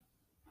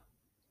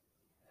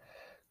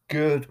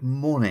Good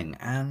morning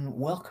and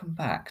welcome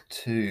back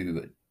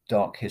to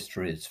Dark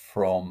Histories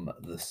from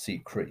the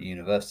Secret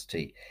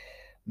University.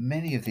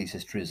 Many of these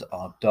histories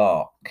are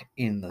dark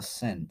in the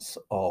sense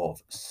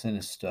of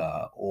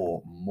sinister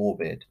or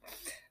morbid,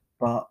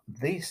 but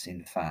this,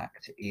 in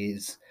fact,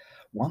 is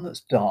one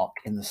that's dark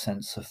in the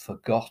sense of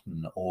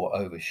forgotten or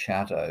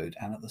overshadowed,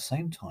 and at the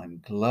same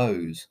time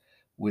glows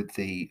with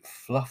the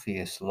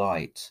fluffiest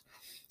light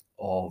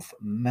of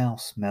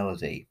Mouse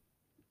Melody.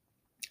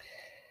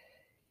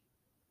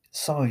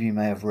 Some of you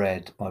may have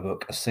read my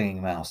book, A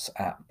Singing Mouse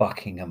at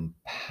Buckingham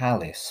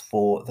Palace.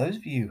 For those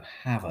of you who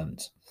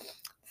haven't,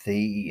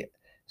 the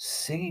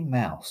Singing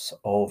Mouse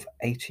of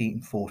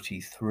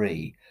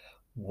 1843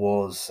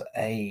 was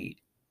a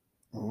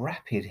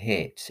rapid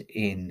hit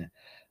in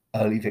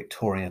early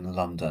Victorian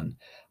London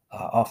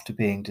after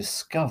being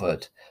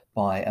discovered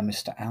by a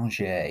Mr.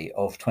 Augier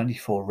of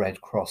 24 Red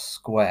Cross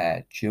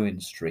Square, Jewin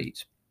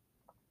Street,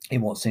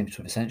 in what seems to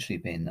have essentially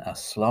been a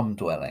slum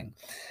dwelling.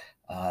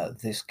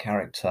 This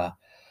character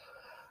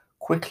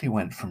quickly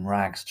went from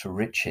rags to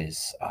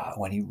riches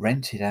when he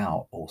rented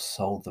out or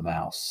sold the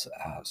mouse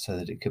so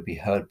that it could be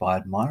heard by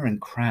admiring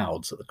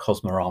crowds at the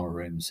Cosmorama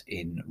rooms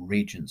in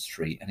Regent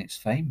Street, and its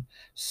fame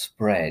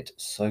spread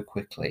so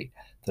quickly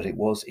that it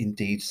was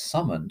indeed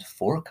summoned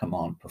for a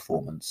command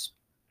performance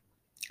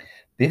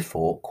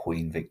before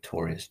Queen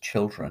Victoria's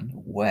children,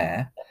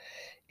 where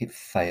it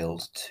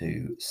failed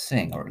to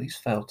sing, or at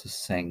least failed to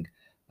sing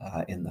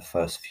in the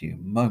first few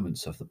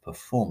moments of the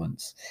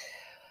performance.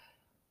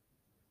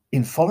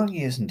 In following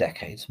years and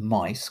decades,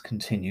 mice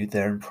continued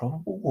their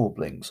improbable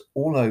warblings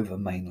all over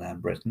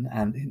mainland Britain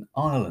and in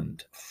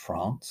Ireland,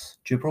 France,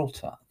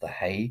 Gibraltar, The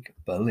Hague,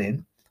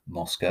 Berlin,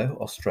 Moscow,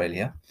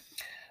 Australia,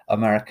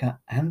 America,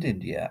 and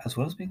India, as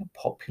well as being a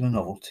popular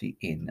novelty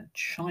in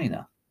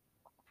China.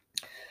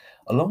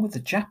 Along with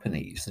the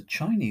Japanese, the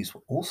Chinese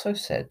were also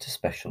said to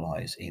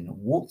specialize in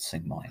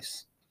waltzing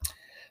mice.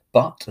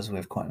 But as we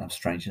have quite enough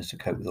strangeness to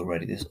cope with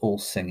already, this all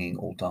singing,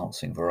 all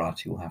dancing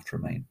variety will have to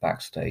remain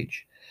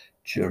backstage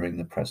during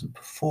the present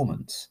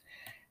performance.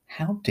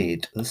 How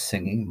did the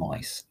singing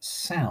mice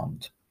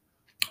sound?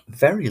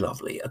 Very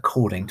lovely,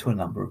 according to a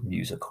number of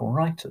musical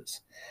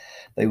writers.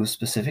 They were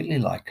specifically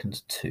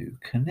likened to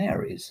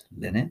canaries,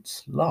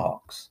 linnets,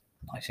 larks,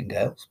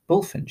 nightingales,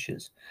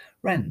 bullfinches,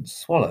 wrens,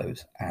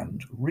 swallows,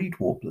 and reed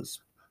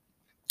warblers.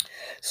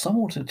 Some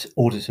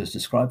auditors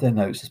describe their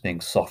notes as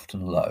being soft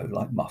and low,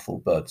 like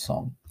muffled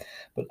birdsong,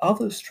 but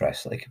others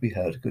stress that they could be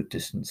heard a good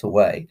distance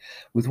away,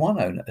 with one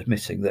owner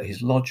admitting that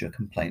his lodger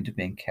complained of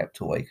being kept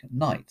awake at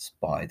nights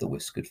by the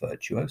whiskered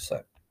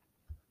virtuoso.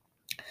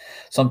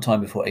 Sometime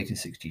before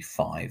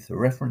 1865, the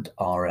Reverend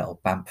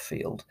R.L.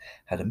 Bampfield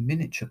had a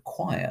miniature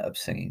choir of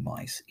singing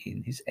mice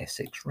in his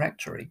Essex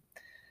rectory.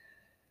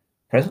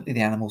 Presently,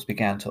 the animals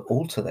began to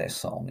alter their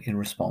song in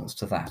response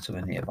to that of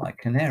a nearby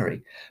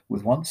canary,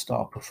 with one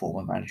star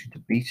performer managing to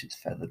beat its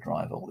feathered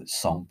rival, its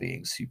song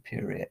being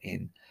superior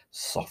in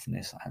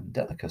softness and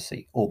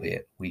delicacy,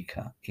 albeit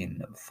weaker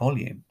in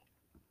volume.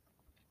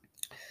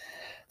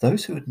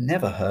 Those who had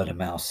never heard a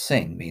mouse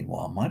sing,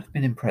 meanwhile, might have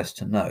been impressed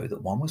to know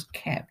that one was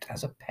kept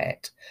as a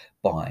pet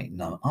by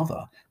none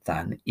other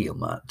than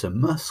Ilma de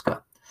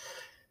Muska.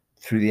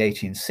 Through the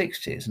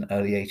 1860s and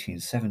early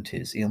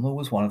 1870s, Ilma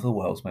was one of the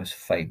world's most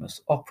famous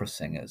opera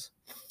singers,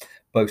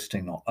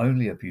 boasting not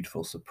only a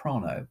beautiful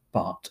soprano,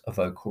 but a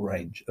vocal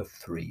range of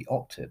 3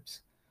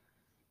 octaves.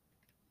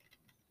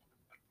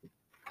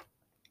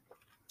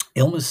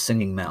 Ilma's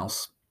singing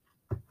mouse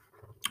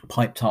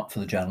piped up for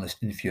the journalist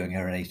interviewing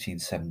her in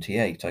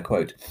 1878. I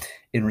quote,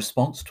 "In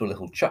response to a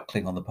little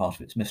chuckling on the part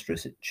of its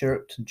mistress, it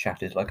chirruped and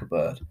chatted like a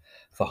bird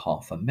for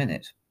half a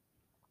minute."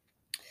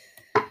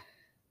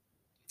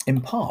 In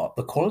part,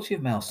 the quality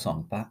of mouse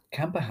song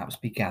can perhaps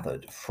be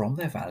gathered from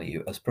their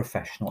value as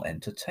professional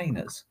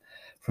entertainers.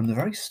 From the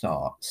very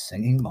start,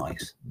 singing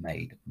mice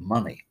made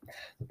money.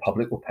 The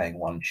public were paying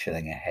 1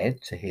 shilling a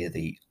head to hear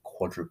the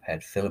quadruped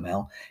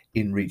Philomel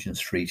in Regent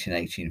Street in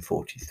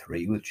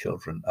 1843, with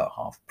children at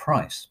half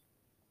price.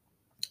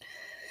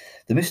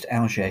 The Mr.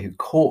 Augier who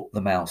caught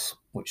the mouse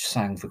which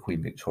sang for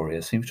Queen Victoria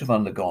seems to have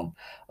undergone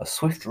a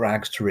swift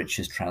rags to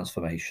riches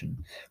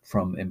transformation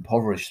from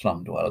impoverished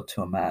slum dweller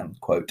to a man,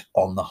 quote,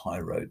 on the high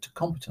road to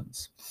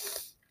competence.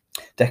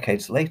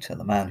 Decades later,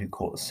 the man who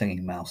caught the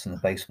singing mouse in the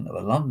basement of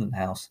a London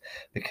house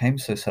became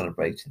so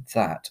celebrated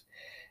that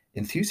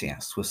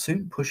enthusiasts were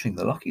soon pushing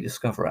the lucky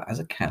discoverer as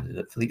a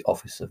candidate for the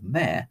office of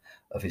mayor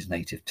of his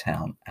native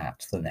town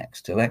at the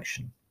next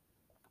election.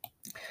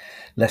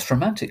 Less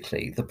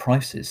romantically, the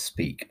prices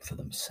speak for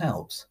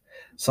themselves.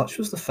 Such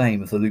was the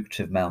fame of the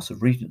lucrative mouse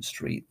of Regent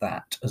Street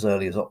that, as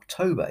early as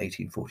October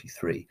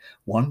 1843,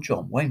 one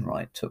John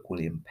Wainwright took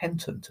William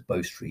Penton to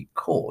Bow Street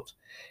Court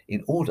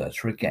in order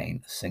to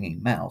regain a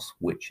singing mouse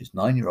which his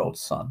 9-year-old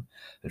son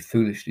had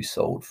foolishly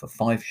sold for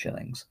 5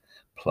 shillings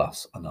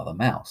plus another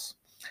mouse.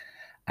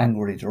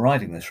 Angrily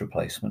deriding this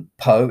replacement,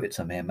 "Poh, it's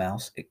a mere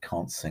mouse, it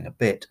can't sing a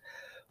bit,"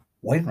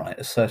 Wainwright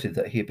asserted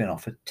that he had been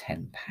offered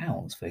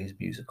 £10 for his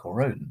musical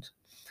rodent.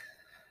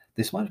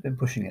 This might have been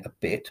pushing it a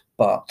bit,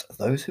 but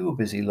those who were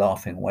busy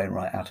laughing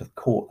Wainwright out of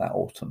court that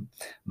autumn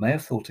may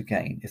have thought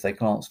again if they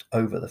glanced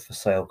over the for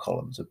sale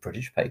columns of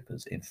British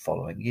papers in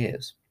following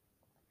years.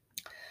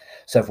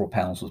 Several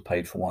pounds was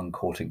paid for one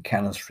caught in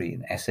Cannon Street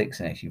in Essex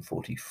in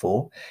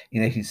 1844.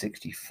 In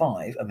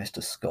 1865, a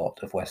Mr. Scott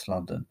of West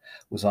London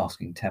was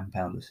asking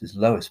 £10 as his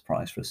lowest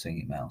price for a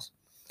singing mouse.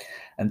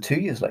 And 2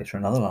 years later,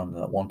 another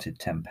Londoner wanted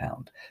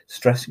 £10,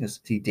 stressing as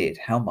he did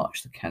how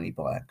much the canny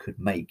buyer could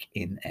make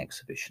in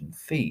exhibition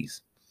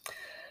fees.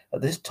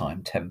 At this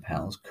time,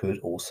 £10 could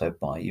also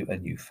buy you a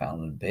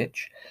Newfoundland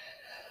bitch.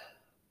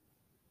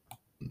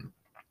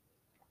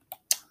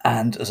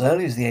 And as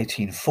early as the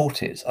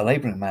 1840s, a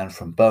labouring man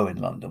from Bow in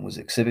London was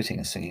exhibiting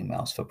a singing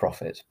mouse for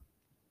profit,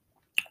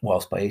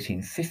 whilst by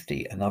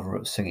 1850 a number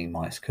of singing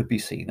mice could be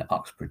seen at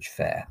Uxbridge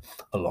Fair,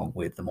 along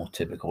with the more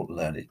typical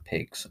learned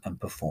pigs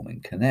and performing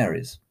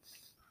canaries.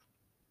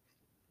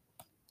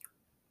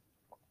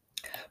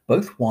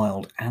 Both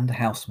wild and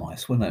house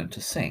mice were known to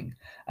sing,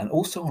 and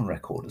also on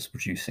record as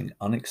producing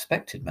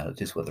unexpected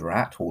melodies with the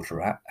rat, water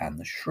rat, and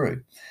the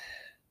shrew.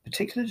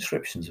 Particular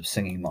descriptions of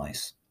singing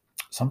mice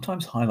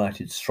sometimes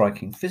highlighted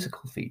striking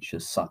physical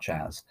features such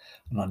as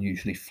an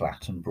unusually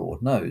flat and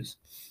broad nose.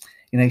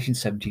 In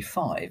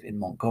 1875, in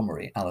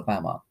Montgomery,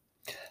 Alabama,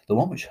 the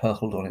one which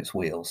hurtled on its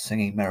wheels,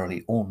 singing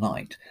merrily all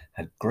night,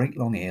 had great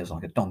long ears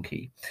like a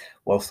donkey,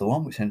 whilst the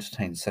one which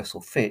entertained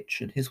Cecil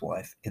Fitch and his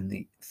wife in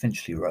the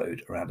Finchley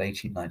Road around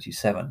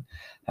 1897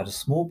 had a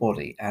small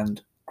body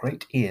and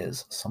great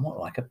ears somewhat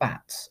like a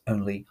bat's,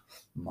 only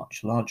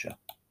much larger.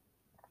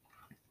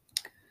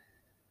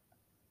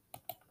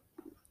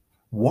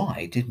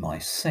 Why did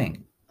mice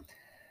sing?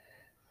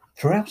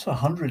 Throughout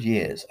 100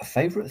 years, a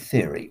favourite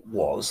theory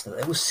was that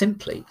there was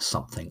simply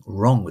something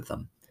wrong with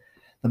them.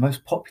 The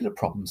most popular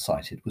problem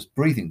cited was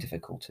breathing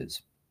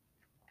difficulties.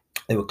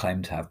 They were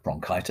claimed to have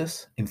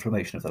bronchitis,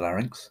 inflammation of the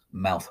larynx,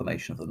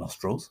 malformation of the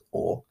nostrils,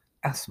 or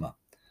asthma.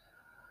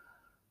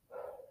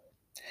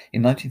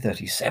 In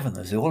 1937,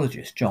 the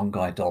zoologist John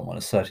Guy Dolman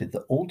asserted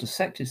that all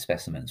dissected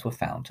specimens were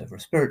found to have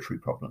respiratory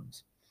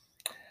problems.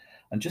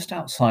 And just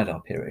outside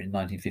our period, in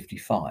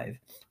 1955,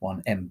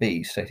 one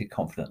MB stated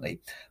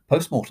confidently,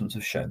 postmortems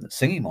have shown that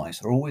singing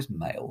mice are always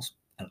males,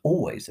 and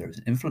always there is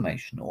an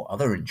inflammation or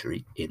other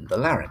injury in the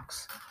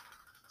larynx.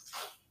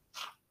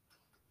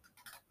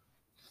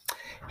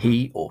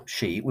 He or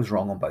she was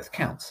wrong on both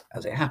counts,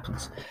 as it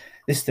happens.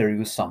 This theory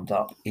was summed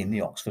up in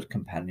the Oxford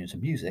Companion to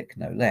Music,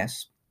 no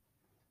less,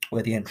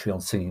 where the entry on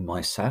singing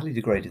mice sadly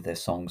degraded their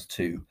songs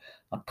to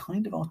a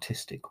kind of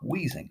artistic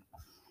wheezing.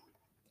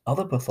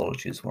 Other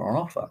pathologies were on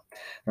offer.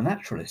 The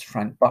naturalist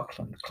Frank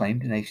Buckland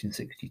claimed in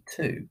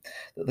 1862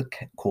 that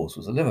the cause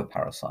was a liver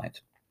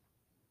parasite.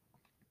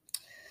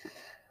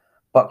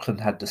 Buckland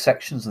had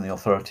dissections and the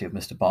authority of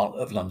Mr.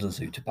 Bartlett of London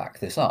Zoo to back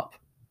this up.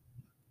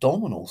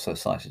 Dolman also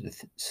cited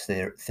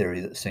a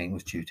theory that singing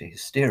was due to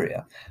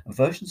hysteria, and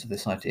versions of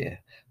this idea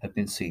had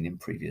been seen in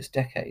previous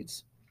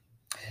decades.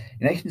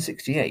 In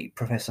 1868,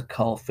 Professor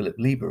Carl Philipp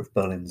Lieber of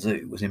Berlin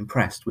Zoo was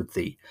impressed with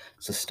the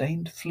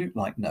sustained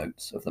flute-like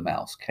notes of the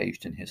mouse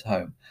caged in his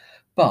home,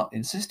 but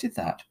insisted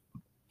that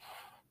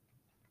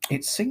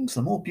it sings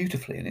the more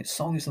beautifully and its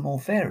song is the more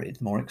varied,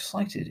 the more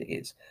excited it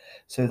is,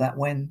 so that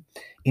when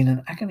in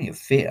an agony of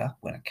fear,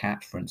 when a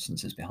cat, for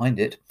instance, is behind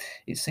it,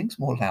 it sings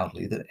more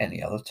loudly than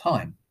any other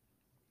time.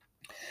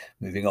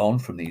 Moving on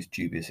from these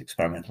dubious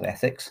experimental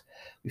ethics,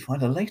 we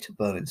find a later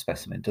Berlin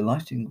specimen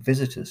delighting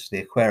visitors to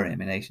the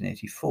aquarium in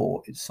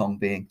 1884, its song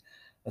being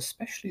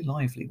especially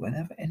lively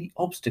whenever any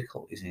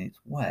obstacle is in its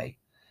way.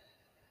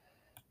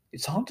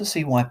 It's hard to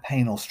see why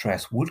pain or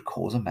stress would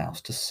cause a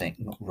mouse to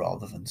sing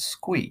rather than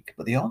squeak,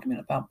 but the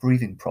argument about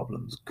breathing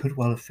problems could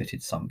well have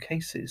fitted some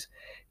cases.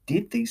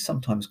 Did these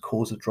sometimes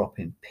cause a drop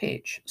in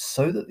pitch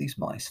so that these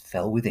mice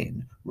fell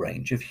within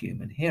range of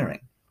human hearing?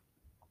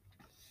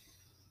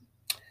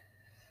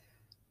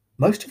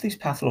 Most of these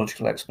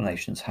pathological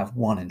explanations have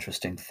one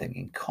interesting thing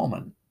in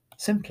common.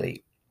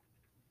 Simply,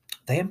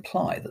 they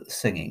imply that the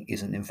singing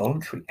is an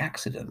involuntary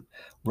accident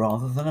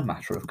rather than a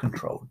matter of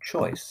controlled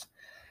choice.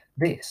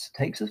 This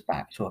takes us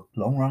back to a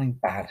long-running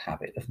bad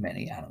habit of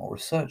many animal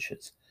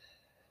researchers.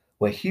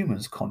 Where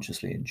humans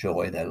consciously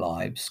enjoy their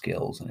lives,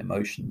 skills, and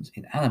emotions,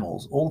 in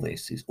animals all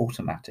this is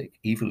automatic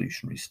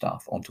evolutionary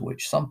stuff onto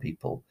which some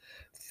people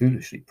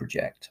foolishly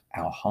project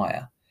our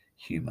higher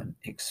human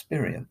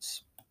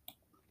experience.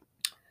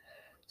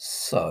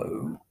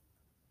 So,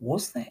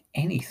 was there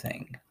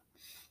anything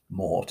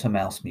more to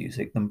mouse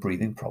music than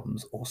breathing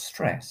problems or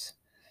stress?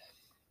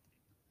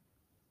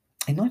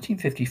 In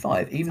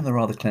 1955, even the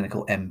rather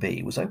clinical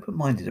MB was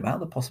open-minded about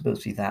the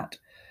possibility that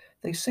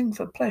they sing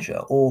for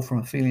pleasure or from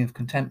a feeling of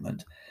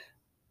contentment,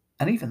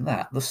 and even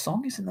that, the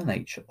song is in the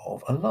nature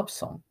of a love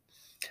song.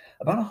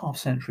 About a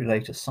half-century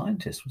later,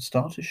 scientists would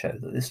start to show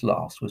that this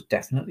last was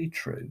definitely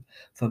true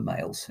for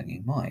male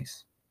singing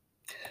mice.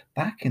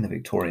 Back in the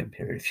Victorian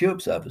period, few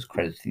observers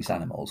credited these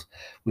animals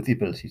with the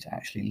ability to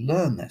actually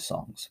learn their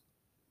songs.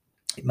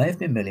 It may have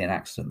been merely an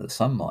accident that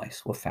some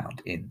mice were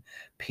found in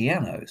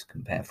pianos.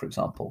 Compare, for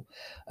example,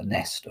 a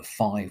nest of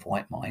 5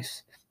 white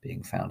mice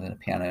being found in a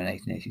piano in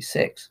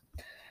 1886.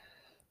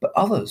 But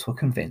others were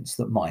convinced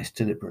that mice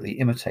deliberately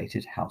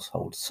imitated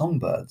household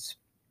songbirds.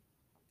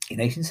 In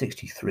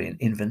 1863, an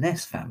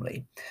Inverness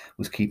family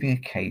was keeping a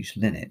caged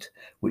linnet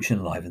which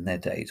enlivened their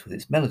days with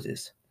its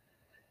melodies.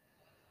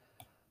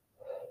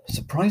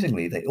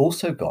 Surprisingly, they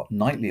also got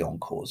nightly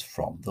encores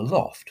from the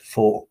loft,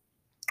 for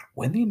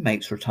when the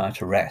inmates retire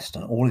to rest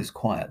and all is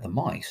quiet, the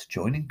mice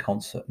join in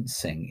concert and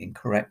sing in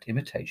correct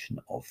imitation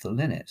of the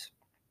linnet.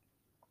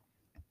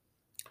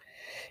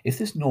 If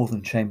this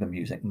northern chamber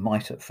music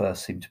might at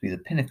first seem to be the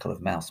pinnacle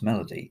of mouse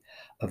melody,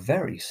 a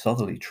very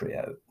southerly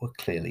trio were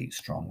clearly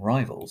strong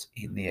rivals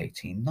in the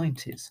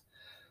 1890s.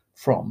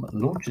 From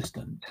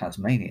Launceston,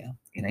 Tasmania,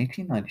 in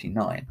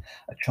 1899,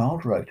 a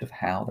child wrote of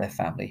how their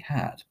family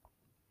had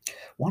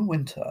one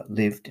winter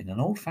lived in an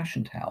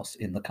old-fashioned house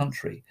in the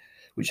country,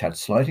 which had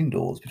sliding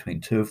doors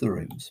between 2 of the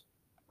rooms.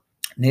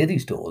 Near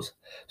these doors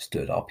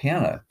stood our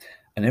piano,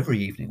 and every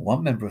evening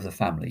one member of the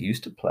family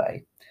used to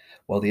play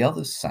while the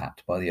others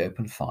sat by the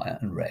open fire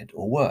and read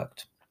or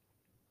worked.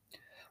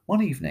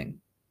 One evening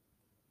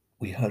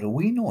we heard a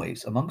wee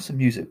noise among some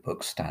music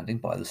books standing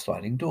by the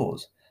sliding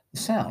doors. The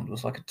sound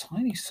was like a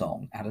tiny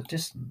song at a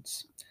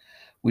distance.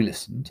 We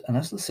listened, and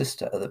as the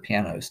sister at the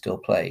piano still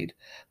played,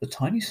 the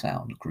tiny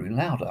sound grew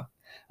louder,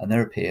 and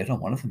there appeared on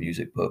one of the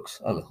music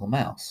books a little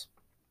mouse.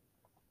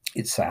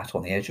 It sat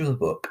on the edge of the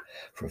book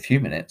for a few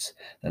minutes,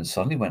 then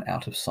suddenly went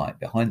out of sight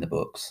behind the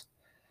books.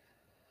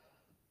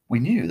 We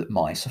knew that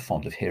mice are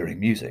fond of hearing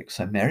music,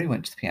 so Mary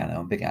went to the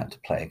piano and began to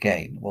play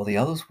again, while the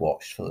others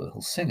watched for the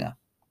little singer.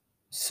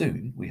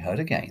 Soon we heard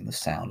again the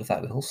sound of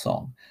that little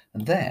song,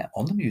 and there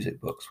on the music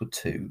books were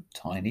 2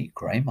 tiny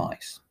grey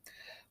mice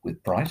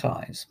with bright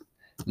eyes,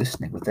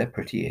 listening with their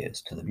pretty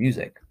ears to the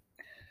music.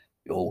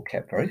 We all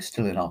kept very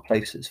still in our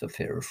places for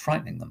fear of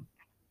frightening them.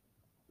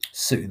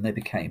 Soon they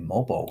became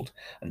more bold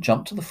and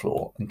jumped to the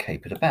floor and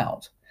capered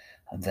about.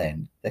 And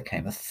then there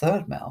came a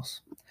third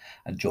mouse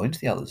and joined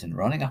the others in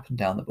running up and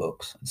down the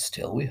books, and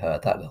still we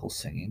heard that little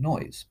singing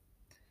noise.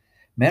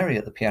 Mary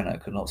at the piano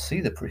could not see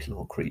the pretty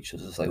little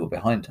creatures as they were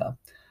behind her,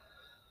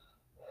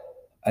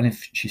 and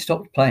if she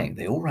stopped playing,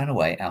 they all ran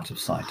away out of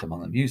sight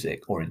among the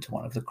music or into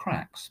one of the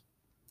cracks.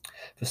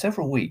 For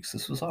several weeks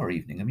this was our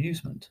evening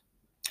amusement.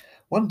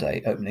 One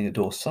day, opening a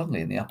door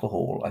suddenly in the upper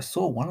hall, I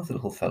saw one of the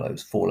little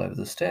fellows fall over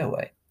the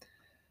stairway.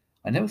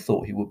 I never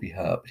thought he would be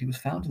hurt, but he was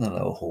found in the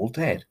lower hall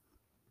dead.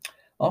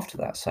 After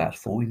that sad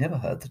fall, we never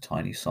heard the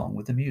tiny song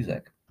with the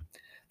music.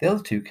 The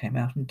other 2 came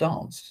out and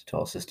danced to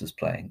our sister's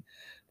playing,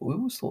 but we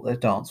always thought their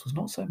dance was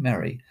not so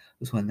merry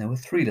as when there were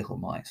 3 little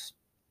mice.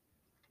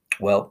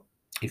 Well,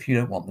 if you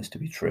don't want this to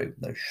be true,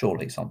 there's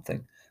surely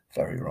something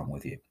very wrong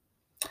with you.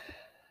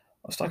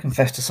 Whilst I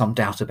confess to some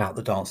doubt about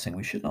the dancing,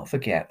 we should not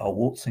forget our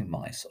waltzing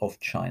mice of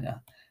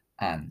China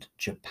and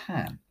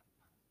Japan.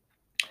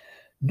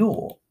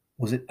 Nor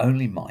was it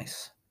only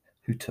mice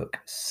who took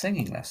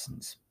singing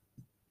lessons.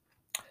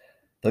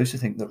 Those who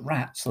think that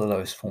rats are the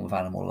lowest form of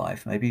animal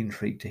life may be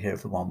intrigued to hear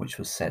of the one which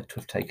was said to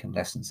have taken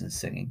lessons in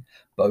singing,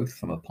 both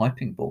from a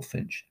piping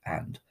bullfinch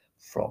and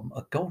from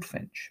a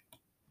goldfinch.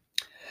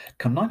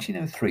 Come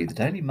 1903, the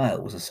Daily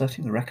Mail was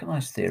asserting the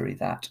recognised theory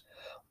that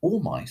all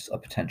mice are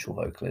potential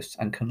vocalists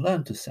and can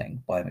learn to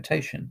sing by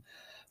imitation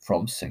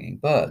from singing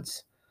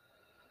birds,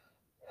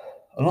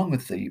 along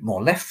with the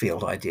more left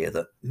field idea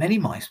that many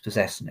mice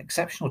possess an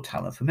exceptional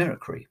talent for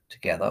mimicry,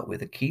 together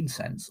with a keen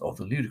sense of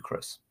the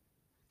ludicrous.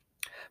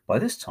 By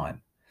this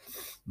time,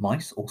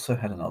 mice also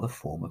had another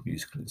form of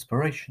musical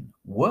inspiration.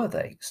 Were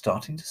they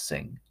starting to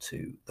sing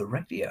to the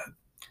radio?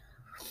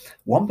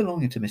 One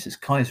belonging to Mrs.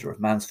 Kaiser of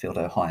Mansfield,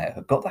 Ohio,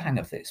 had got the hang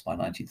of this by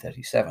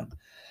 1937,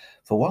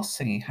 for whilst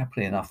singing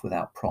happily enough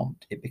without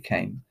prompt, it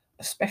became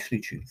especially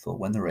tuneful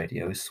when the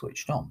radio is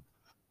switched on.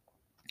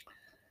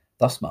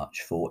 Thus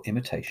much for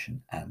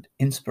imitation and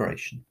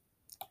inspiration.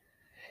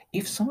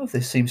 If some of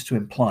this seems to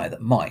imply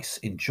that mice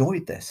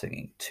enjoyed their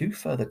singing, 2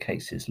 further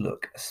cases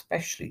look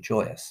especially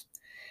joyous.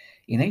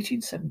 In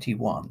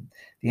 1871,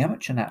 the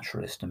amateur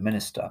naturalist and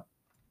minister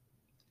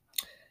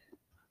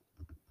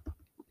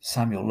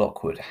Samuel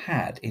Lockwood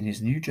had in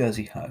his New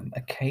Jersey home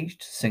a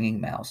caged singing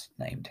mouse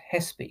named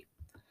Hespy.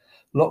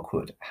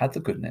 Lockwood had the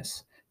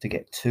goodness to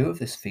get 2 of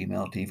this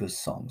female diva's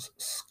songs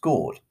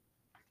scored.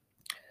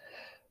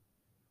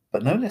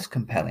 But no less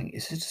compelling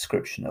is his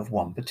description of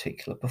one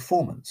particular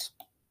performance.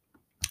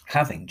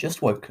 Having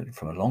just woken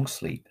from a long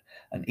sleep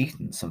and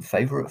eaten some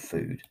favourite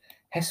food,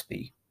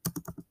 Hespy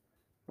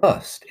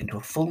burst into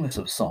a fullness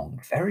of song,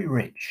 very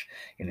rich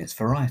in its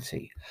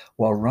variety.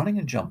 While running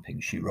and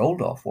jumping, she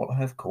rolled off what I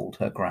have called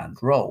her grand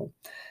roll.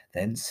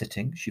 Then,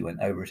 sitting, she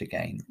went over it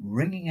again,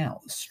 ringing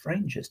out the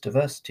strangest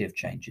diversity of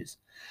changes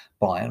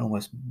by an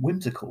almost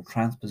whimsical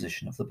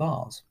transposition of the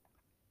bars.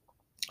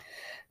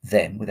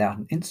 Then, without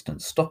an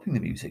instant stopping the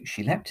music,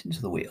 she leapt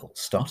into the wheel,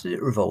 started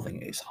it revolving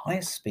at its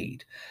highest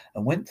speed,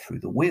 and went through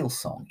the wheel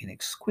song in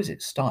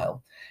exquisite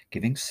style,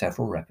 giving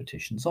several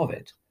repetitions of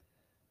it.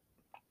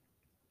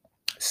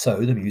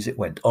 So the music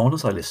went on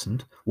as I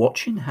listened,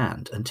 watch in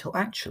hand, until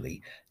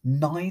actually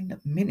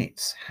 9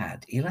 minutes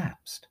had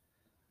elapsed.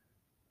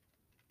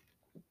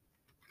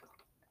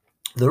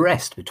 The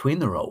rest between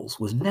the rolls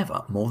was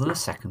never more than a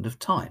second of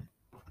time.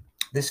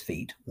 This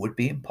feat would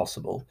be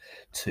impossible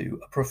to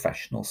a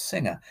professional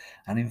singer,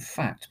 and in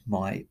fact,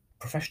 my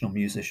professional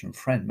musician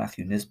friend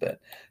Matthew Nisbet,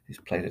 who's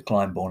played at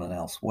Glyndebourne and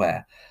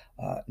elsewhere,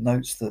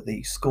 notes that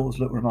the scores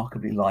look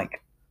remarkably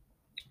like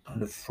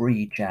kind of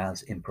free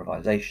jazz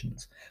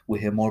improvisations.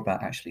 We'll hear more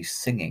about actually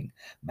singing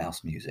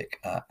mouse music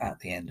at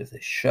the end of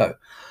this show.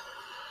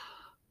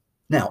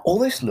 Now, all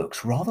this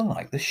looks rather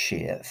like the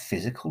sheer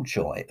physical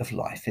joy of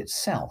life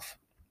itself.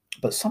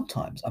 But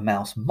sometimes a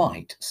mouse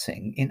might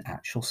sing in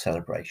actual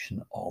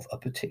celebration of a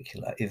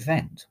particular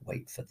event.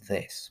 Wait for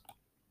this.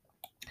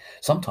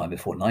 Sometime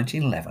before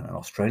 1911, an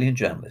Australian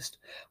journalist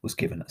was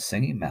given a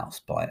singing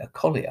mouse by a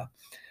collier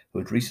who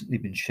had recently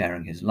been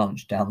sharing his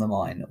lunch down the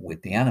mine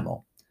with the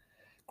animal.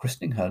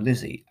 Christening her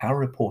Lizzie, our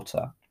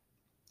reporter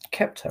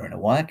kept her in a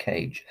wire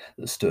cage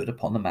that stood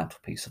upon the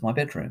mantelpiece of my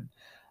bedroom,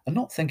 and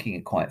not thinking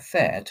it quite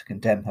fair to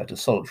condemn her to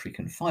solitary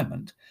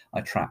confinement,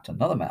 I trapped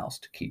another mouse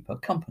to keep her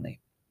company.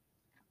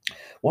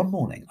 One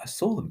morning I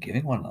saw them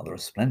giving one another a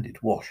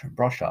splendid wash and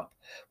brush up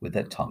with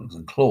their tongues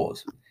and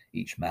claws.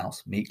 Each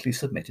mouse meekly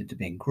submitted to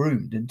being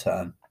groomed in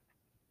turn,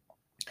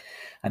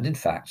 and in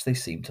fact they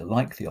seemed to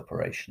like the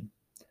operation.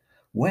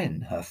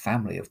 When her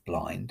family of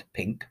blind,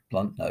 pink,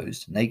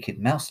 blunt-nosed, naked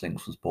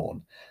mouselings was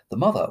born, the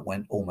mother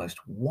went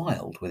almost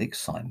wild with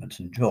excitement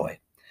and joy.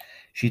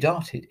 She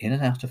darted in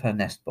and out of her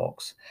nest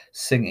box,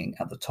 singing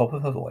at the top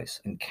of her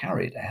voice, and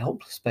carried a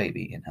helpless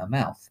baby in her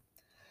mouth.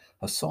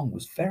 Her song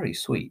was very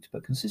sweet,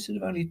 but consisted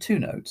of only 2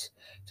 notes,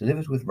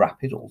 delivered with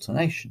rapid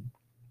alternation.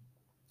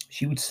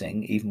 She would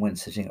sing even when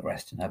sitting at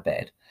rest in her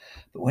bed,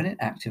 but when in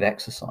active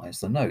exercise,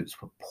 the notes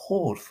were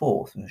poured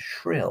forth in a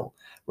shrill,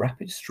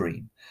 rapid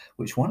stream,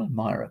 which one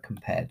admirer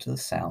compared to the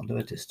sound of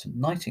a distant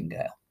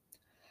nightingale.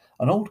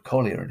 An old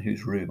collier in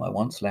whose room I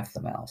once left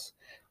the mouse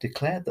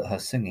declared that her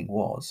singing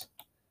was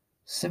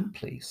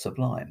simply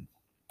sublime.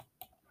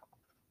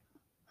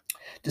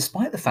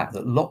 Despite the fact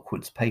that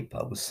Lockwood's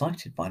paper was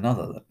cited by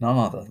none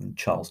other than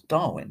Charles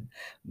Darwin,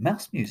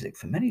 mouse music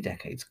for many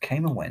decades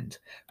came and went,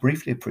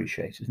 briefly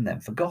appreciated and then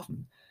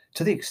forgotten,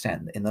 to the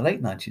extent that in the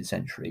late 19th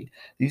century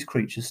these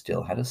creatures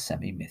still had a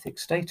semi-mythic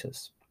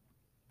status.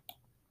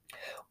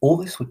 All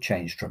this would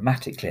change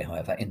dramatically,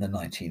 however, in the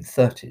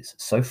 1930s,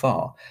 so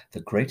far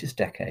the greatest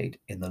decade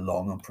in the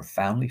long and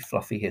profoundly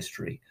fluffy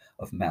history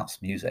of mouse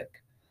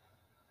music.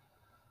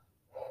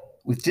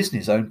 With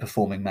Disney's own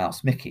performing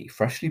mouse Mickey,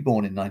 freshly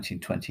born in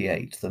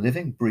 1928, the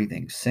living,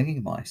 breathing,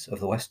 singing mice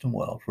of the Western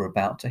world were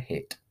about to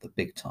hit the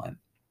big time.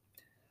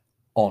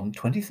 On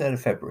 23rd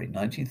of February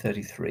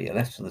 1933, a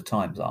letter to the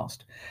Times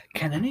asked,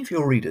 "Can any of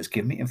your readers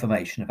give me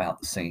information about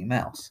the singing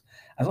mouse?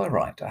 As I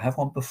write, I have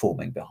one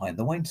performing behind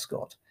the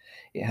wainscot.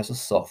 It has a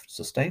soft,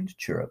 sustained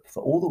chirrup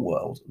for all the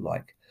world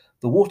like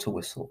the water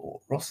whistle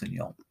or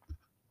rossignol.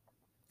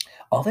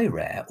 Are they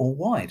rare, or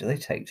why do they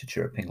take to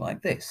chirruping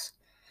like this?"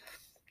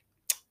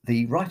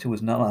 The writer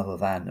was none other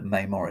than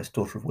May Morris,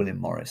 daughter of William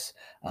Morris,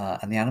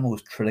 and the animal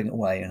was trilling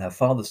away in her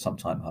father's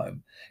sometime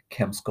home,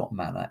 Kelmscott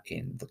Manor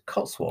in the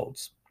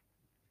Cotswolds.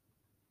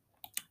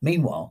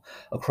 Meanwhile,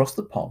 across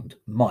the pond,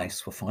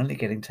 mice were finally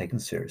getting taken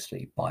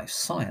seriously by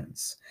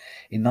science.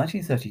 In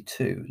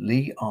 1932,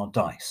 Lee R.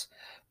 Dice,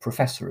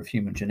 professor of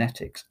human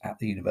genetics at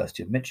the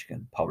University of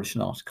Michigan, published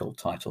an article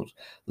titled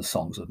 "The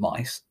Songs of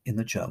Mice" in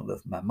the Journal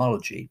of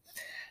Mammalogy,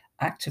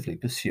 actively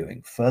pursuing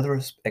further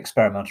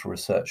experimental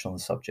research on the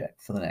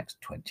subject for the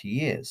next 20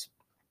 years.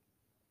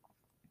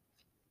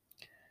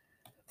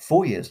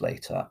 4 years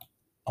later,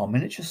 our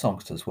miniature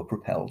songsters were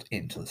propelled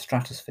into the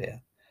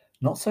stratosphere,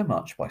 not so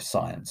much by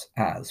science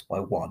as by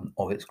one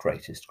of its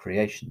greatest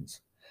creations.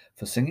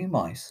 For singing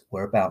mice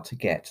were about to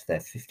get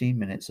their 15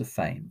 minutes of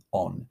fame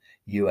on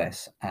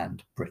US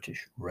and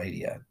British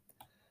radio.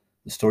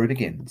 The story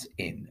begins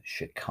in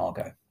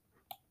Chicago.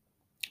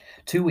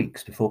 2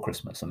 weeks before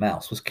Christmas, a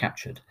mouse was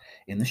captured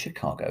in the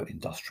Chicago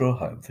Industrial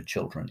Home for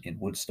Children in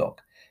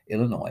Woodstock,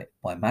 Illinois,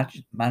 by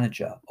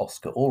manager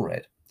Oscar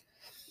Allred.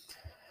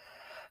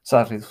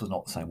 Sadly, this was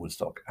not the same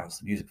Woodstock as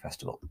the music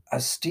festival.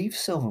 As Steve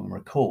Silverman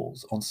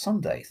recalls, on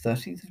Sunday,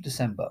 13th of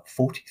December,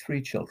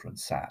 43 children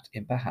sat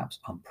in perhaps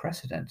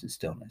unprecedented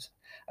stillness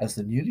as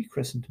the newly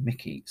christened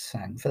Mickey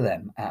sang for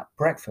them at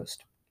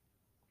breakfast.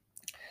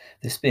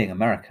 This being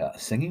America, a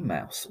singing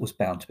mouse was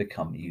bound to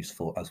become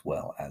useful as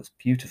well as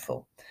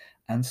beautiful.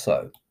 And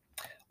so,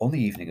 on the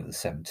evening of the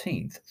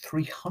 17th,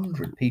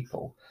 300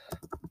 people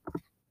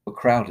were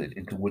crowded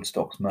into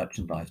Woodstock's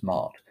Merchandise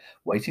Mart,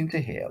 waiting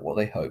to hear what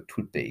they hoped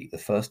would be the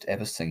first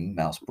ever singing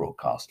mouse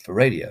broadcast for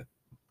radio.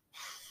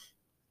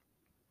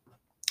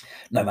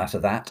 No matter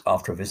that,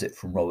 after a visit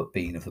from Robert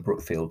Bean of the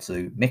Brookfield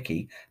Zoo,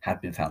 Mickey had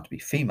been found to be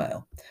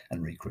female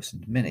and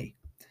rechristened Minnie.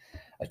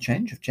 A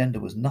change of gender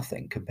was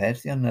nothing compared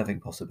to the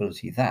unnerving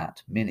possibility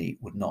that Minnie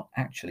would not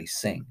actually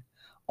sing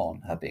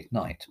on her big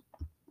night.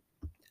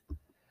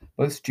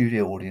 Both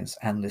studio audience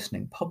and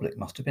listening public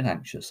must have been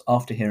anxious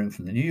after hearing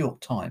from the New York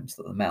Times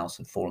that the mouse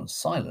had fallen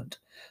silent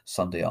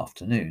Sunday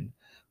afternoon,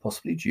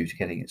 possibly due to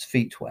getting its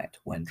feet wet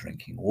when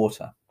drinking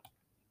water.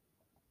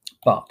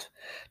 But,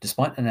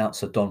 despite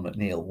announcer Don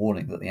McNeil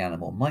warning that the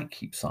animal might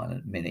keep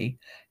silent, Minnie,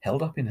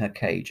 held up in her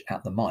cage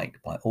at the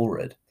mic by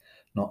Allred,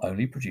 not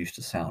only produced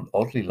a sound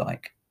oddly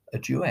like a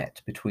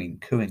duet between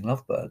cooing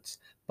lovebirds,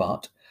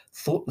 but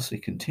thoughtlessly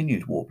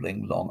continued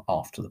warbling long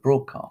after the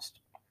broadcast.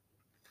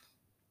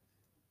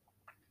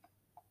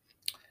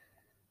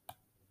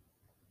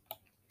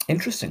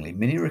 Interestingly,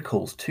 Minnie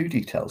recalls two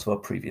details of our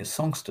previous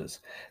songsters.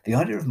 The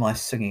idea of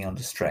mice singing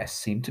under stress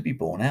seemed to be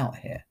borne out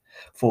here,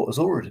 for as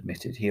Allred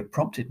admitted, he had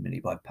prompted Minnie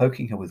by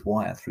poking her with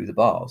wire through the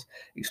bars,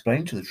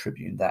 explaining to the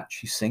Tribune that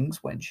she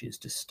sings when she is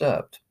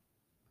disturbed.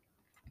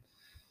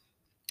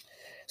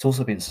 It's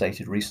also been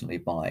stated recently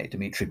by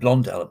Dimitri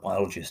Blondel, a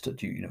biologist at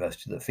Duke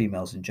University, that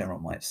females in general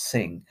might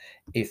sing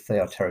if they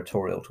are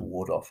territorial to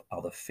ward off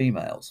other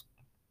females.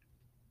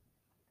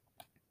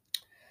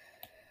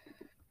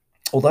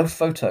 Although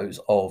photos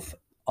of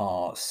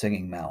our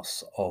singing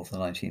mouse of the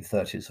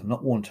 1930s have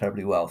not worn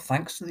terribly well,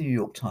 thanks to the New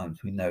York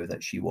Times, we know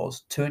that she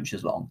was 2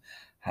 inches long,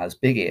 has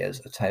big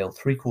ears, a tail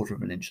 3/4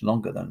 of an inch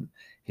longer than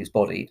his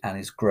body, and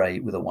is grey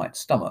with a white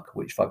stomach,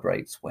 which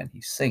vibrates when he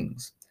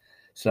sings.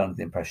 Still under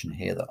the impression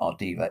here that our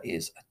diva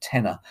is a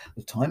tenor,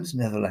 the Times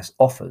nevertheless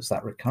offers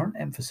that recurrent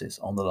emphasis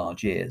on the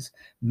large ears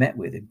met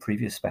with in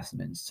previous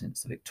specimens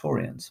since the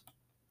Victorians.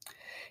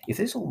 If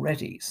this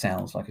already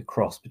sounds like a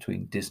cross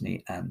between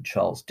Disney and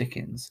Charles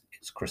Dickens'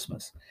 It's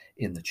Christmas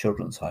in the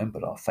children's home,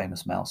 but our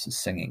famous mouse is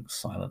singing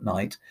Silent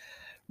Night,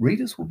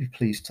 readers will be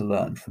pleased to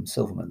learn from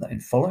Silverman that in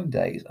following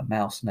days, a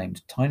mouse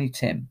named Tiny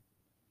Tim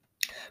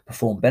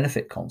performed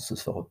benefit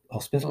concerts for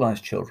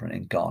hospitalized children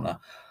in Garner,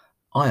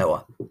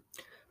 Iowa.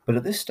 But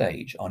at this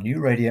stage, our new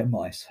radio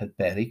mice had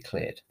barely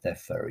cleared their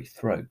furry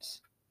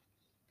throats.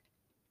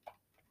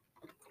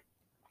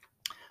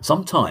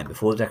 Some time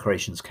before the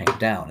decorations came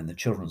down in the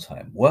children's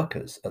home,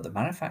 workers at the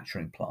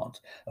manufacturing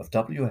plant of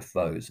W.F.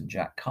 Vose and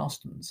Jack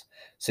Carston's,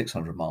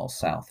 600 miles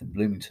south in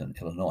Bloomington,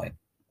 Illinois,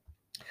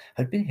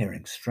 had been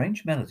hearing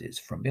strange melodies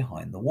from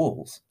behind the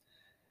walls.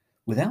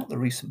 Without the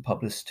recent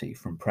publicity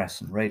from press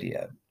and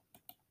radio,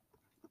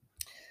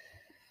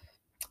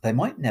 they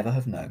might never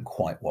have known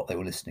quite what they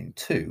were listening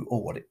to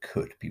or what it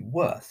could be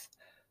worth.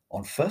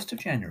 On 1st of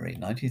January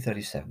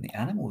 1937, the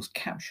animal was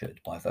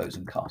captured by Vose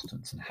and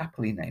Carstens and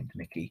happily named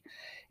Mickey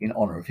in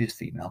honour of his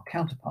female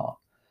counterpart.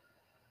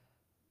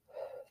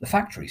 The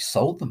factory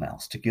sold the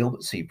mouse to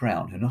Gilbert C.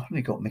 Brown, who not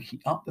only got Mickey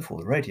up before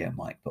the radio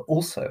mic, but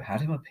also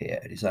had him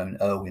appear at his own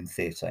Irwin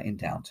Theatre in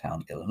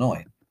downtown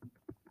Illinois.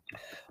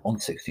 On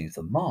 16th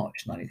of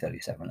March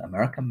 1937,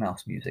 American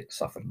mouse music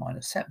suffered a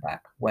minor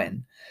setback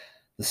when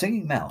the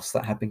singing mouse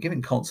that had been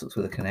giving concerts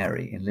with a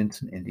canary in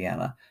Linton,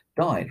 Indiana,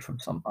 died from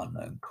some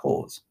unknown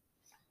cause.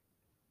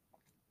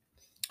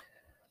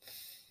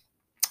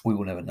 We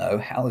will never know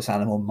how this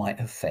animal might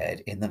have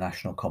fared in the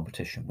national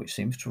competition, which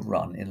seems to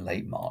run in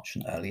late March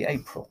and early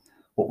April.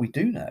 What we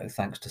do know,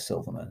 thanks to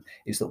Silverman,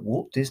 is that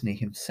Walt Disney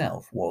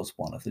himself was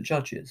one of the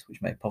judges,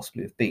 which may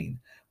possibly have been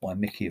why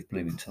Mickey of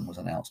Bloomington was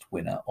announced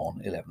winner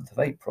on 11th of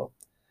April.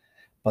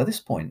 By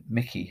this point,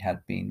 Mickey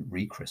had been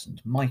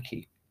rechristened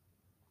Mikey.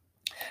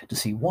 To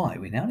see why,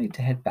 we now need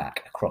to head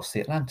back across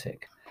the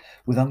Atlantic.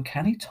 With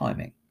uncanny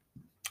timing,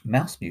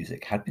 mouse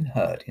music had been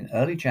heard in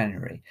early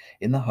January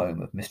in the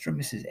home of Mr. and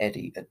Mrs.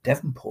 Eddy at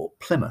Devonport,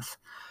 Plymouth.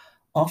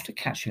 After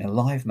catching a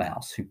live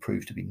mouse who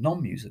proved to be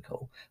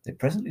non-musical, they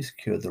presently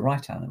secured the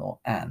right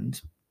animal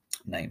and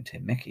named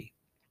him Mickey.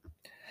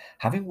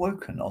 Having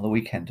woken on the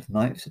weekend of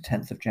 9th to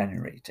 10th of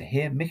January to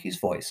hear Mickey's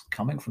voice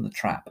coming from the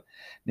trap,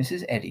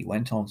 Mrs. Eddy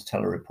went on to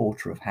tell a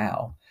reporter of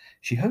how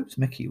she hopes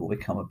Mickey will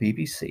become a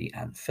BBC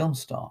and film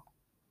star.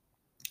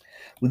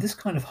 With this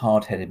kind of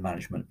hard-headed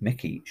management,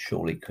 Mickey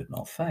surely could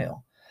not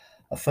fail.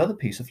 A further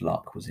piece of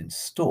luck was in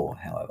store,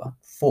 however,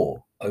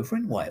 for, over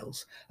in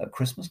Wales, at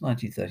Christmas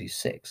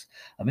 1936,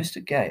 a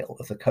Mr. Gale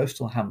of the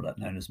coastal hamlet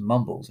known as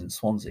Mumbles in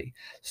Swansea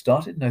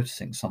started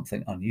noticing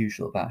something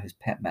unusual about his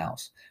pet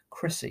mouse,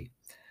 Chrissy.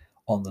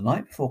 On the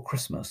night before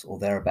Christmas or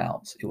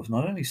thereabouts, it was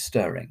not only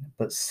stirring,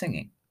 but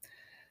singing,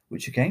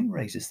 which again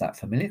raises that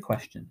familiar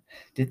question,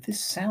 did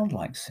this sound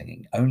like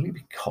singing only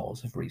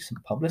because of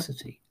recent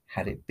publicity?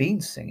 Had it been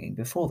singing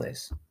before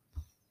this?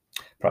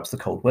 Perhaps the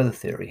cold weather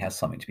theory has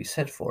something to be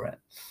said for it.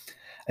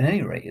 At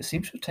any rate, it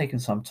seems to have taken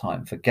some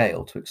time for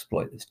Gale to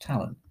exploit this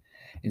talent.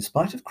 In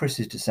spite of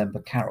Chris's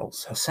December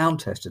carols, her sound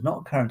test did not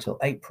occur until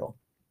April,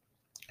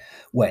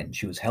 when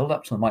she was held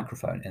up to the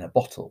microphone in a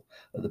bottle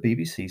at the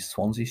BBC's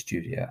Swansea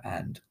studio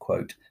and,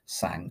 quote,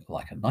 sang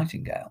like a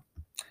nightingale.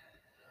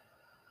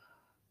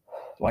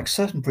 Like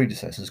certain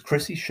predecessors,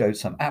 Chrissy showed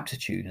some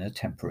aptitude in a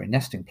temporary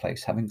nesting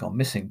place, having gone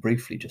missing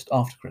briefly just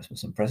after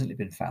Christmas and presently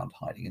been found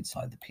hiding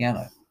inside the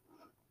piano.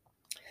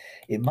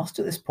 It must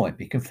at this point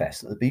be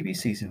confessed that the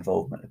BBC's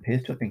involvement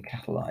appears to have been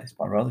catalysed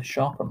by rather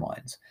sharper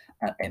minds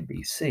at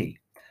NBC.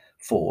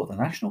 4. The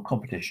national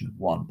competition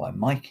won by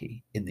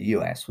Mikey in the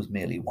US was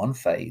merely one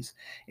phase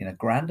in a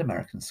grand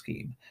American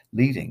scheme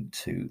leading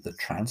to the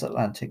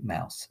Transatlantic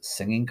Mouse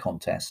Singing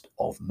Contest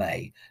of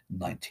May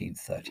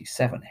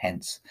 1937.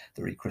 Hence,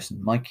 the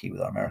rechristened Mikey,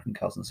 with our American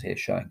cousins here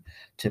showing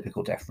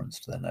typical deference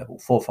to their noble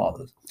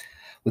forefathers.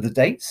 With the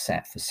date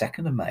set for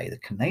 2nd of May, the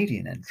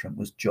Canadian entrant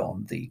was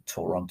John the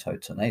Toronto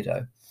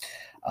Tornado,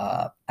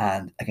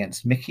 and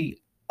against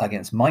Mikey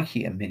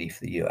and Minnie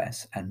for the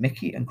US, and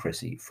Mickey and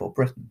Chrissy for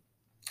Britain.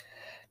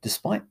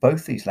 Despite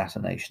both these latter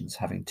nations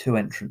having 2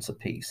 entrants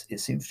apiece, it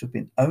seems to have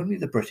been only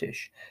the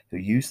British who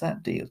used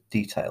that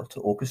detail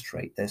to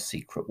orchestrate their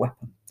secret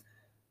weapon.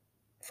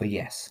 For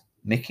yes,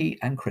 Mickey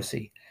and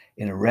Chrissy,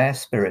 in a rare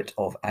spirit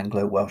of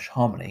Anglo-Welsh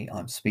harmony,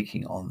 I'm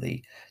speaking on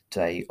the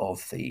day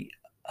of the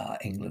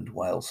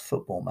England-Wales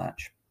football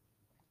match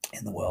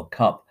in the World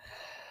Cup,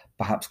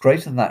 perhaps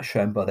greater than that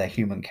shown by their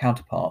human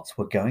counterparts,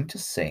 were going to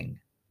sing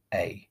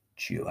a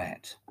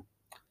duet.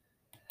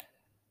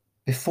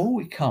 Before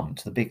we come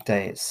to the big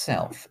day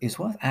itself, it's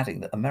worth adding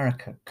that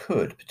America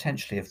could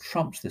potentially have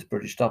trumped this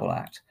British double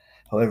act,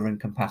 however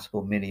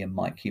incompatible Minnie and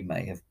Mikey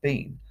may have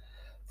been.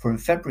 For in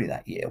February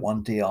that year,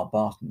 one D.R.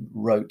 Barton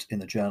wrote in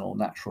the journal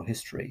Natural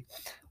History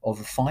of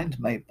a find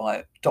made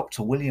by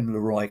Dr. William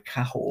Leroy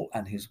Cahall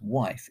and his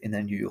wife in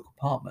their New York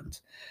apartment.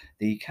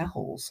 The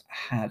Cahalls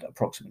had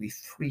approximately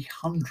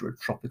 300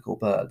 tropical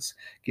birds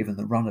given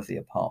the run of the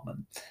apartment,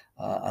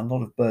 and a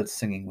lot of bird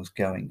singing was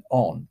going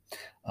on.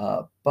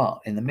 But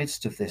in the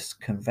midst of this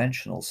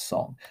conventional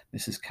song,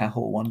 Mrs.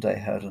 Cahall one day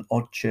heard an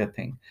odd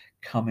chirping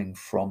coming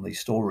from the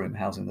storeroom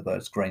housing the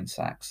birds' grain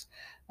sacks,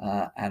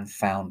 and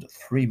found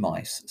 3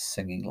 mice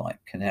singing like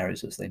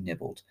canaries as they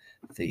nibbled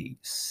the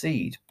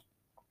seed.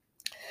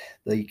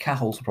 The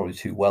Cahalls were probably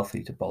too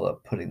wealthy to bother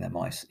putting their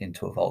mice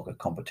into a vulgar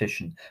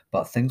competition,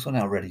 but things were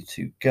now ready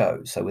to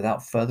go. So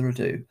without further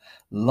ado,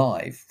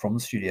 live from the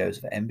studios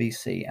of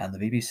NBC and the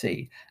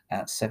BBC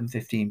at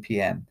 7:15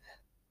 p.m,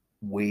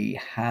 we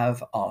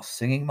have our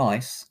singing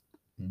mice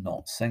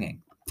not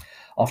singing.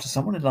 After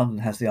someone in London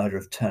has the idea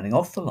of turning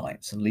off the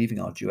lights and leaving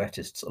our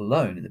duettists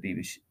alone in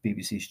the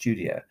BBC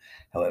studio,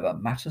 however,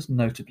 matters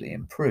notably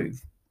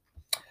improve.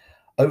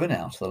 Over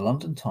now to the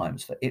London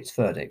Times for its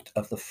verdict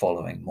of the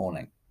following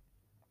morning.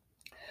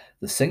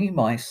 The singing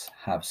mice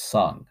have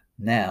sung.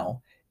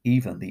 Now,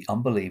 even the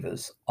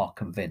unbelievers are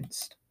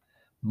convinced.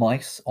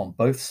 Mice on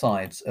both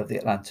sides of the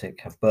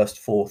Atlantic have burst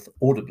forth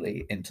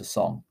audibly into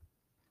song.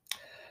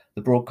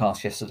 The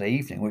broadcast yesterday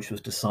evening, which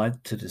was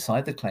to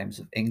decide the claims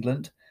of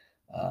England,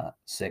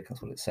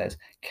 that's what it says,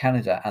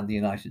 Canada and the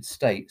United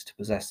States to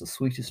possess the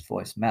sweetest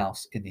voiced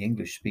mouse in the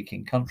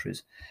English-speaking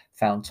countries,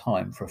 found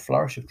time for a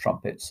flourish of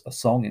trumpets, a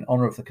song in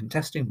honour of the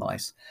contesting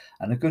mice,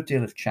 and a good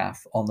deal of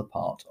chaff on the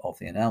part of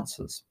the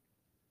announcers.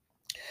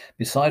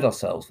 Beside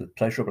ourselves with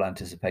pleasurable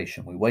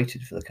anticipation, we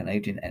waited for the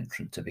Canadian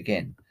entrant to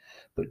begin,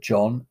 but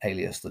John,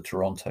 alias the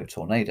Toronto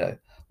Tornado,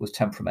 was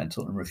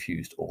temperamental and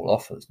refused all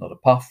offers. Not a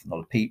puff, not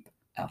a peep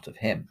out of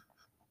him.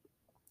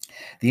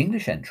 The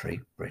English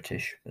entry,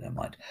 British, but never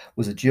mind,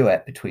 was a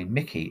duet between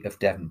Mickey of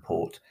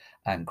Devonport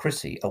and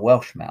Chrissy, a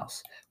Welsh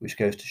mouse, which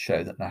goes to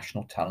show that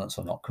national talents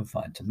are not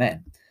confined to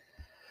men.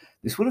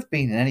 This would have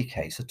been, in any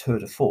case, a tour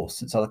de force,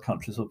 since other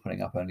countries were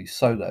putting up only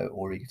solo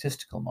or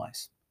egotistical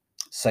mice.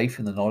 Safe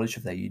in the knowledge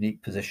of their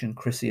unique position,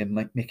 Chrissy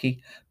and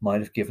Mickey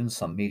might have given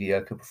some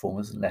mediocre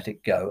performance and let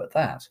it go at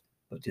that.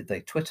 But did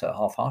they twitter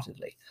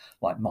half-heartedly,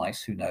 like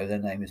mice who know their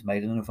name is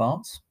made in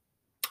advance?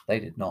 They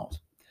did not.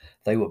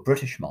 They were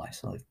British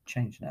mice. I've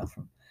changed now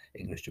from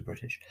English to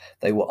British.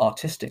 They were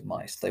artistic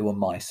mice. They were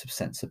mice of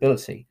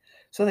sensibility.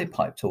 So they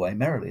piped away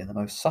merrily in the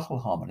most subtle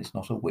harmonies,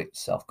 not a whit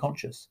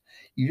self-conscious.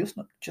 You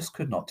just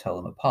could not tell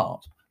them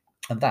apart.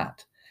 And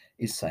that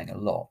is saying a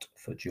lot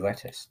for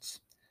duettists.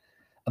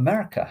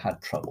 America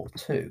had trouble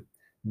too.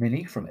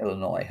 Minnie from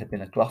Illinois had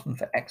been a glutton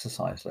for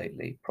exercise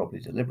lately, probably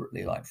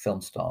deliberately, like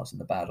film stars in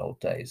the bad old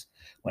days,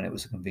 when it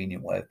was a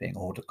convenient way of being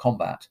hors de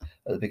combat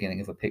at the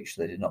beginning of a picture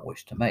they did not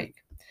wish to make.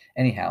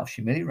 Anyhow,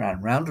 she merely ran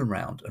round and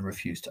round and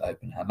refused to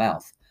open her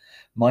mouth.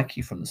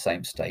 Mikey from the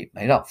same state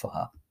made up for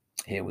her.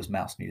 Here was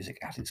mouse music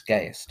at its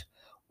gayest.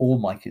 All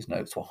Mikey's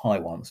notes were high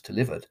ones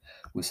delivered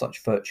with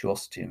such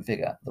virtuosity and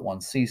vigour that one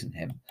sees in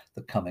him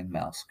the coming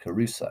mouse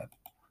Caruso.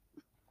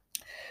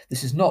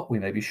 This is not, we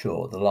may be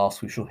sure, the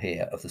last we shall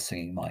hear of the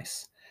singing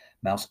mice.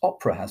 Mouse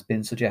opera has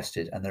been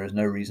suggested, and there is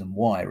no reason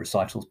why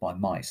recitals by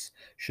mice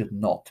should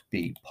not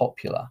be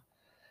popular.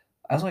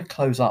 As I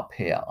close up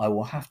here, I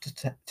will have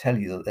to tell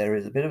you that there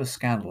is a bit of a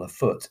scandal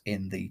afoot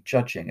in the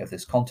judging of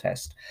this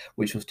contest,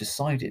 which was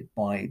decided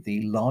by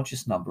the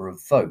largest number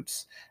of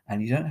votes.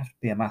 And you don't have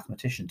to be a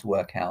mathematician to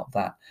work out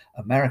that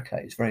America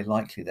is very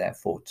likely,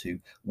 therefore, to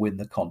win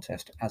the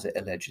contest as it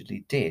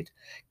allegedly did.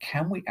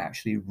 Can we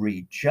actually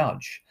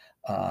rejudge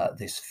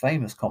this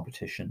famous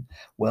competition?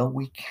 Well,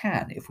 we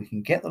can, if we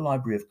can get the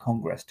Library of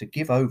Congress to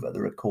give over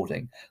the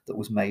recording that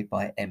was made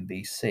by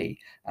NBC,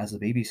 as the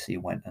BBC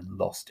went and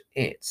lost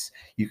its.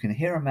 You can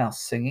hear a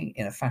mouse singing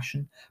in a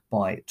fashion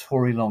by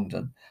Tori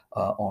Longdon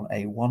on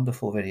a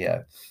wonderful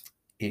video,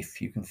 if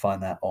you can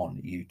find that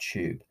on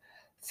YouTube.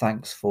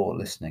 Thanks for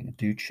listening.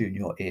 Do tune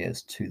your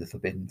ears to the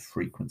forbidden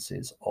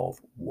frequencies of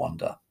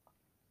wonder.